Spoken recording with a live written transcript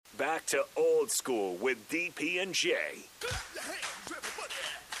back to Old School with DP and J.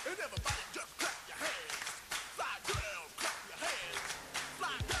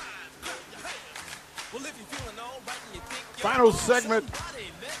 Final segment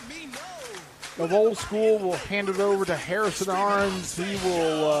of Old School. We'll hand it over to Harrison Arns. He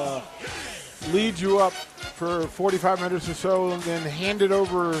will lead you up for 45 minutes or so, and then hand it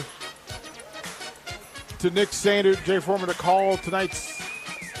over to Nick Sander, Jay Foreman, to call tonight's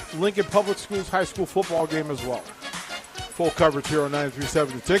Lincoln Public Schools high school football game as well. Full coverage here on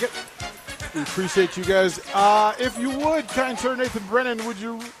 93.7 The Ticket. We appreciate you guys. If you would, kind sir Nathan Brennan, would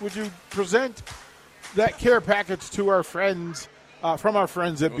you present that care package to our friends from our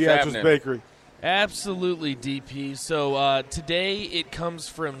friends at Beatrice Bakery? Absolutely, DP. So today it comes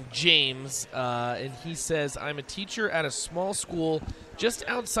from James, and he says, I'm a teacher at a small school just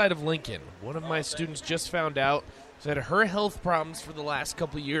outside of Lincoln. One of my students just found out that her health problems for the last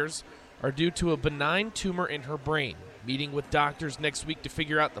couple of years are due to a benign tumor in her brain. Meeting with doctors next week to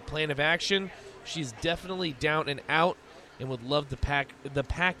figure out the plan of action. She's definitely down and out and would love the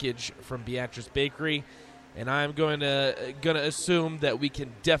package from Beatrice Bakery. And I'm going to assume that we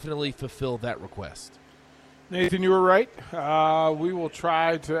can definitely fulfill that request. Nathan, you were right. We will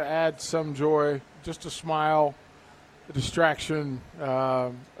try to add some joy, just a smile, a distraction,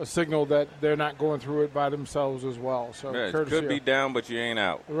 a signal that they're not going through it by themselves as well. So yeah, it could be down, but you ain't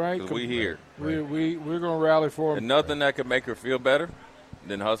out. Right. Because we here. We're going to rally for them. And nothing that could make her feel better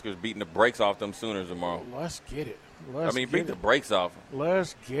than Huskers beating the brakes off them Sooners tomorrow. Let's get it. Beat the brakes off.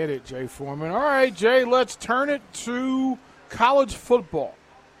 Let's get it, Jay Foreman. All right, Jay, let's turn it to college football.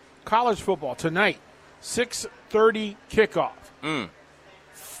 College football tonight, 6:30 kickoff.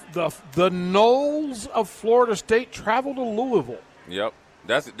 The Noles of Florida State travel to Louisville. Yep,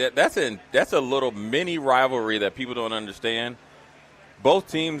 that's a little mini rivalry that people don't understand.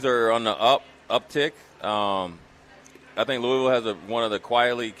 Both teams are on the uptick. I think Louisville has one of the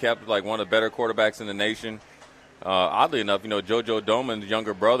quietly kept, one of the better quarterbacks in the nation. Oddly enough, JoJo Doman's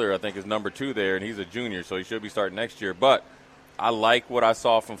younger brother, I think, is number 2 there, and he's a junior, so he should be starting next year. But I like what I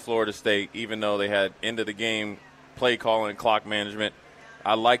saw from Florida State, even though they had end-of-the-game play calling and clock management.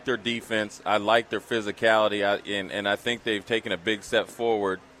 I like their defense. I like their physicality, and I think they've taken a big step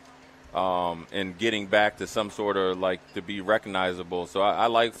forward in getting back to some sort of, to be recognizable. So I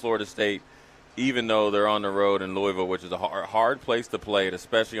like Florida State, even though they're on the road in Louisville, which is a hard place to play,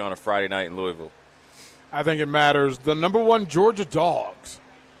 especially on a Friday night in Louisville. I think it matters. The number 1 Georgia Dogs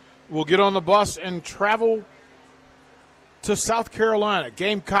will get on the bus and travel to South Carolina.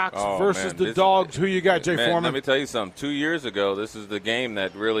 Gamecocks versus the Dogs. Who you got, Jay Foreman? Let me tell you something. 2 years ago, this is the game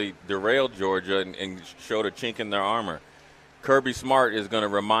that really derailed Georgia and showed a chink in their armor. Kirby Smart is going to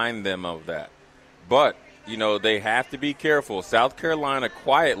remind them of that. But, they have to be careful. South Carolina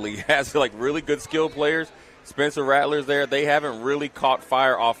quietly has, really good skill players. Spencer Rattler's there. They haven't really caught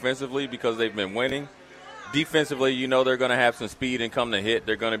fire offensively because they've been winning. Defensively, they're going to have some speed and come to hit.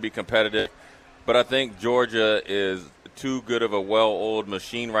 They're going to be competitive. But I think Georgia is too good of a well-oiled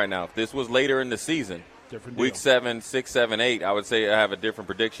machine right now. If this was later in the season, week 7, 6, 7, 8, I would say I have a different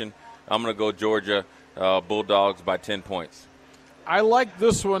prediction. I'm going to go Georgia Bulldogs by 10 points. I like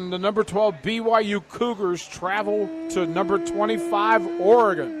this one. The number 12 BYU Cougars travel to number 25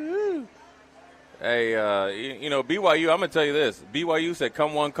 Oregon. Hey, BYU, I'm going to tell you this. BYU said,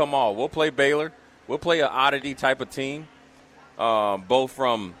 come one, come all. We'll play Baylor. We'll play an oddity type of team, both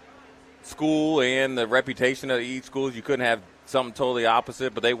from school and the reputation of each schools. You couldn't have something totally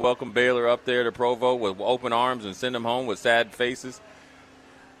opposite, but they welcome Baylor up there to Provo with open arms and send them home with sad faces.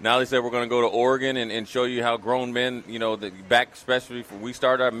 Now they said we're going to go to Oregon and show you how grown men, back especially for we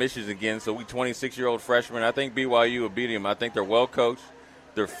start our missions again, so we 26-year-old freshmen. I think BYU will beat them. I think they're well coached.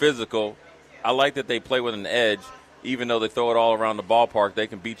 They're physical. I like that they play with an edge. Even though they throw it all around the ballpark, they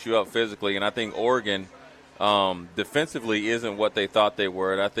can beat you up physically. And I think Oregon defensively isn't what they thought they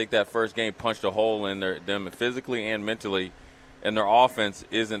were. And I think that first game punched a hole in them physically and mentally, and their offense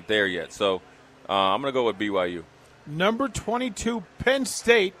isn't there yet. So I'm going to go with BYU. Number 22, Penn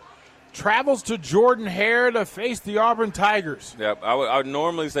State, travels to Jordan-Hare to face the Auburn Tigers. Yep, I would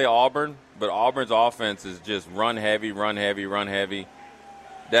normally say Auburn, but Auburn's offense is just run heavy, run heavy, run heavy.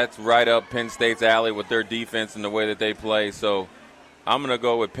 That's right up Penn State's alley with their defense and the way that they play. So I'm going to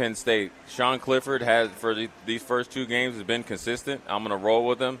go with Penn State. Sean Clifford has, for these first 2 games, has been consistent. I'm going to roll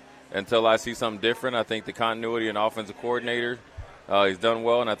with him until I see something different. I think the continuity and offensive coordinator, he's done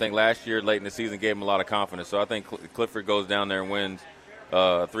well, and I think last year, late in the season, gave him a lot of confidence. So I think Clifford goes down there and wins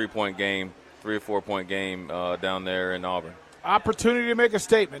a 3-point game, 3 or 4-point game down there in Auburn. Opportunity to make a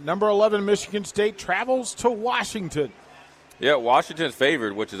statement. Number 11, Michigan State, travels to Washington. Yeah, Washington's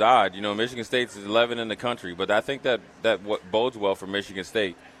favored, which is odd. You know, Michigan State's 11 in the country, but I think that what bodes well for Michigan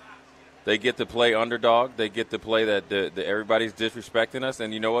State. They get to play underdog. They get to play that everybody's disrespecting us,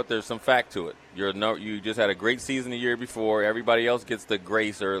 and you know what? There's some fact to it. You just had a great season the year before. Everybody else gets the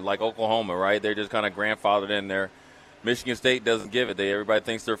grace, or like Oklahoma, right? They're just kind of grandfathered in there. Michigan State doesn't give it. Everybody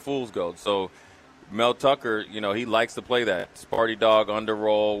thinks they're fool's gold. So Mel Tucker, you know, he likes to play that Sparty dog under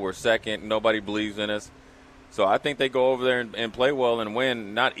roll. We're second. Nobody believes in us. So I think they go over there and play well and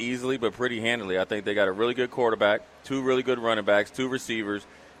win, not easily, but pretty handily. I think they got a really good quarterback, 2 really good running backs, 2 receivers,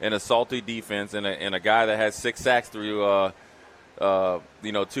 and a salty defense, and a guy that has 6 sacks through 2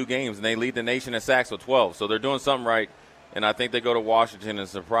 games, and they lead the nation in sacks with 12. So they're doing something right, and I think they go to Washington and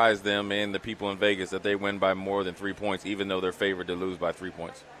surprise them and the people in Vegas that they win by more than 3 points, even though they're favored to lose by 3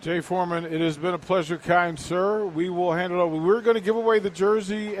 points. Jay Foreman, it has been a pleasure, kind sir. We will hand it over. We're going to give away the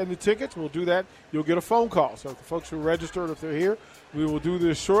jersey and the tickets. We'll do that. You'll get a phone call. So the folks who registered, if they're here, we will do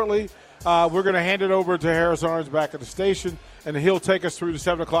this shortly. We're going to hand it over to Harris Orange back at the station, and he'll take us through to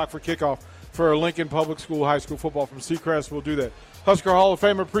 7 o'clock for kickoff for Lincoln Public School High School football from Seacrest. We'll do that. Husker Hall of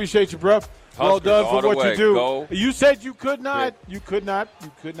Famer, appreciate you, bro. Well done for what you do. Go. You said you could not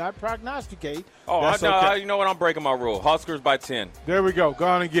prognosticate. Oh, okay. You know what? I'm breaking my rule. Huskers by 10. There we go. Go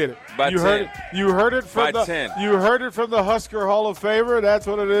on and get it. By 10. You heard it from by 10. You heard it from the Husker Hall of Famer. That's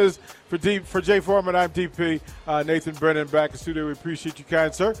what it is for Jay Foreman. I'm DP. Nathan Brennan back in studio. We appreciate you,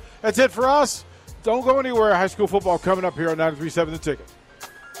 kind sir. That's it for us. Don't go anywhere. High school football coming up here on 93.7 The Ticket.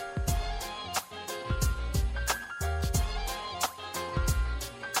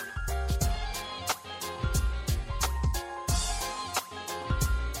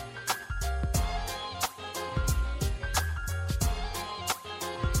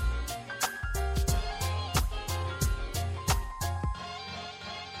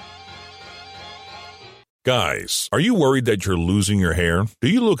 Guys, are you worried that you're losing your hair? Do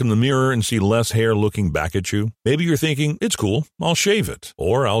you look in the mirror and see less hair looking back at you? Maybe you're thinking, it's cool, I'll shave it.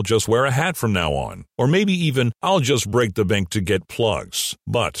 Or I'll just wear a hat from now on. Or maybe even, I'll just break the bank to get plugs.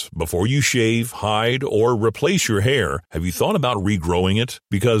 But before you shave, hide, or replace your hair, have you thought about regrowing it?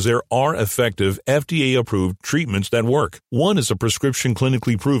 Because there are effective, FDA-approved treatments that work. One is a prescription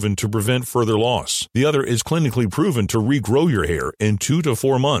clinically proven to prevent further loss. The other is clinically proven to regrow your hair in 2 to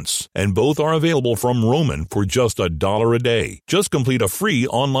 4 months. And both are available from Roman for just $1 a day. Just complete a free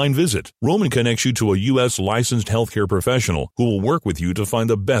online visit. Roman connects you to a U.S. licensed healthcare professional who will work with you to find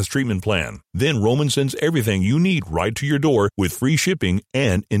the best treatment plan. Then Roman sends everything you need right to your door with free shipping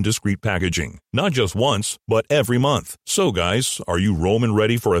and in discreet packaging. Not just once, but every month. So guys, are you Roman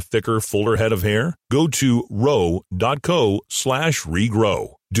ready for a thicker, fuller head of hair? Go to ro.co/regrow.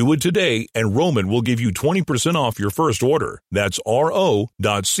 Do it today, and Roman will give you 20% off your first order. That's ro.co/regrow.